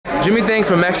Jimmy Thang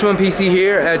from Maximum PC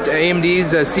here at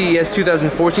AMD's CES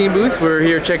 2014 booth. We're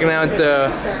here checking out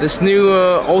this new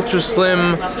ultra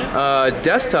slim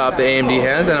desktop that AMD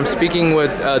has, and I'm speaking with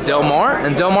Delmar.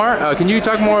 And Delmar, can you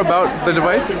talk more about the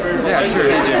device? Yeah, sure.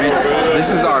 Hey Jimmy.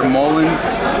 This is our Mullins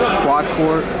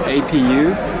quad-core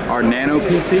APU, our Nano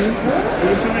PC.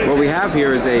 What we have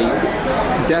here is a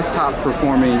desktop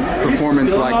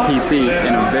performance-like PC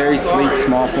in a very sleek,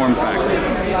 small form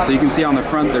factor. So you can see on the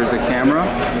front there's a camera,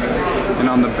 and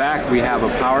on the back we have a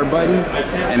power button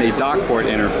and a DockPort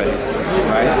interface,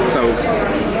 right? So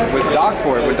with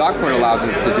DockPort, what DockPort allows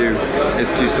us to do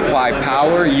is to supply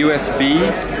power, USB,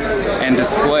 and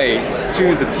display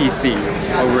to the PC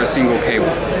over a single cable.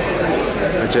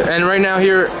 Gotcha. And right now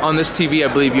here on this TV,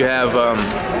 I believe you have,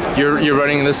 you're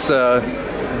running this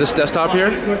this desktop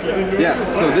here?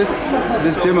 Yes, so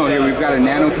this demo here, we've got a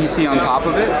Nano PC on top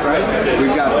of it, right?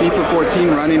 We've got FIFA 14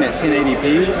 running at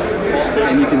 1080p,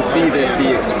 and you can see that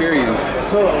the experience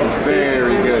is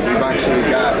very good. We've actually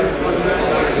got...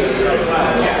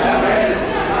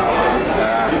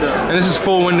 and this is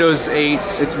full Windows 8.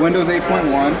 It's Windows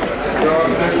 8.1.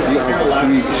 Let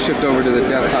me shift over to the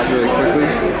desktop really quickly.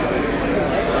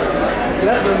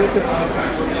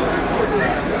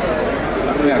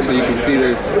 Yeah, so you can see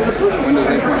that it's Windows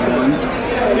 8.1.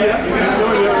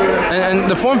 And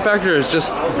the form factor is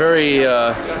just very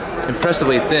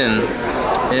impressively thin.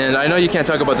 And I know you can't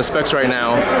talk about the specs right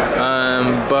now,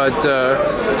 but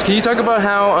can you talk about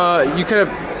how you kind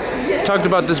of talked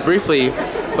about this briefly?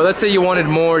 But let's say you wanted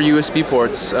more USB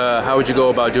ports, how would you go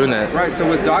about doing that? Right, so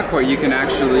with DockPort you can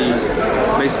actually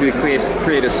basically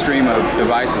create a stream of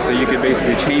devices. So you could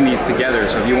basically chain these together.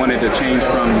 So if you wanted to change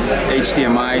from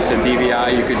HDMI to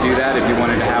DVI, you could do that. If you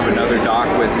wanted to have another dock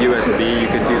with USB, you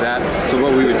could do that. So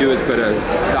what we would do is put a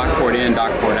DockPort in,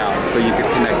 DockPort out, so you could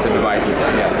connect the devices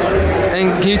together.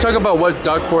 And can you talk about what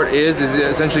DockPort is? Is it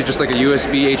essentially just like a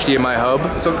USB HDMI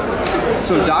hub?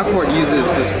 So DockPort uses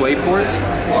DisplayPort,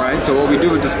 right? So what we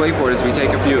do with DisplayPort is we take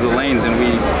a few of the lanes and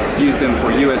we use them for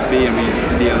USB and we use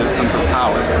the others some for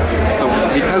power. So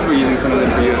because we're using some of them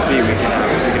for USB, we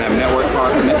can have network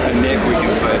part, a NIC, we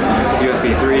can put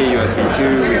USB 3, USB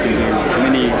 2, we can do as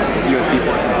many USB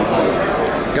ports as you want.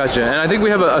 Gotcha. And I think we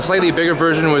have a slightly bigger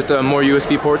version with more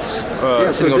USB ports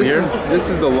yeah, sitting over here. This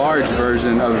is the large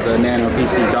version of the Nano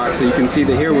PC dock. So you can see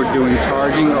that here we're doing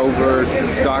charging over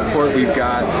DockPort. We've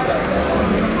got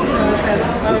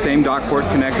the same DockPort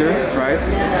connector, right?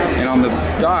 And on the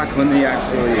dock, let me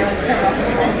actually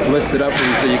lift it up for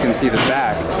you so you can see the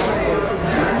back.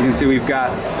 You can see we've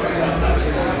got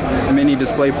mini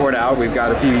DisplayPort out. We've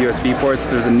got a few USB ports.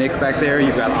 There's a NIC back there.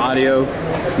 You've got audio.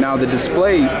 Now the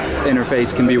display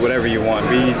interface can be whatever you want.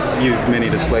 We used mini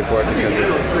DisplayPort because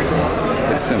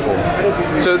it's simple.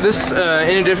 So this,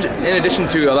 in addition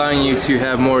to allowing you to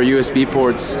have more USB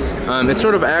ports, it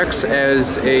sort of acts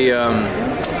as a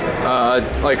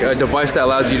like a device that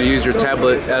allows you to use your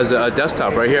tablet as a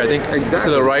desktop right here. I think exactly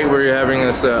to the right where you're having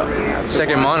this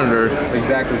second monitor.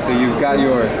 Exactly. So you've got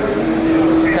your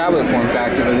tablet form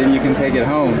factor, but then you can take it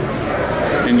home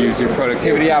and use your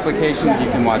productivity applications.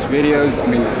 You can watch videos. I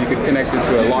mean, you could connect it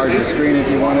to a larger screen if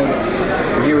you wanted.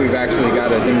 But here we've actually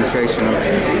got a demonstration of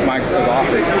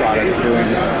Office products doing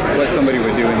what somebody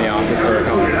would do in the office or at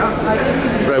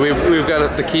home. Right. We've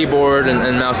got the keyboard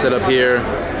and mouse set up here.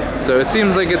 So it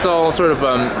seems like it's all sort of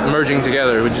merging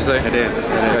together, would you say? It is.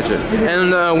 Gotcha.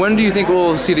 And when do you think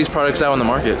we'll see these products out on the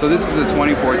market? So this is a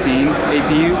 2014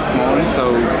 APU, Mullins,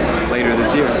 so later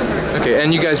this year. Okay,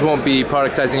 and you guys won't be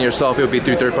productizing yourself, it'll be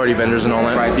through third-party vendors and all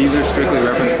that? Right, these are strictly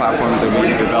reference platforms that we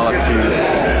developed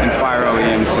to inspire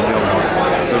OEMs to build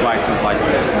devices like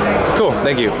this. Cool,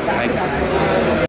 thank you. Thanks.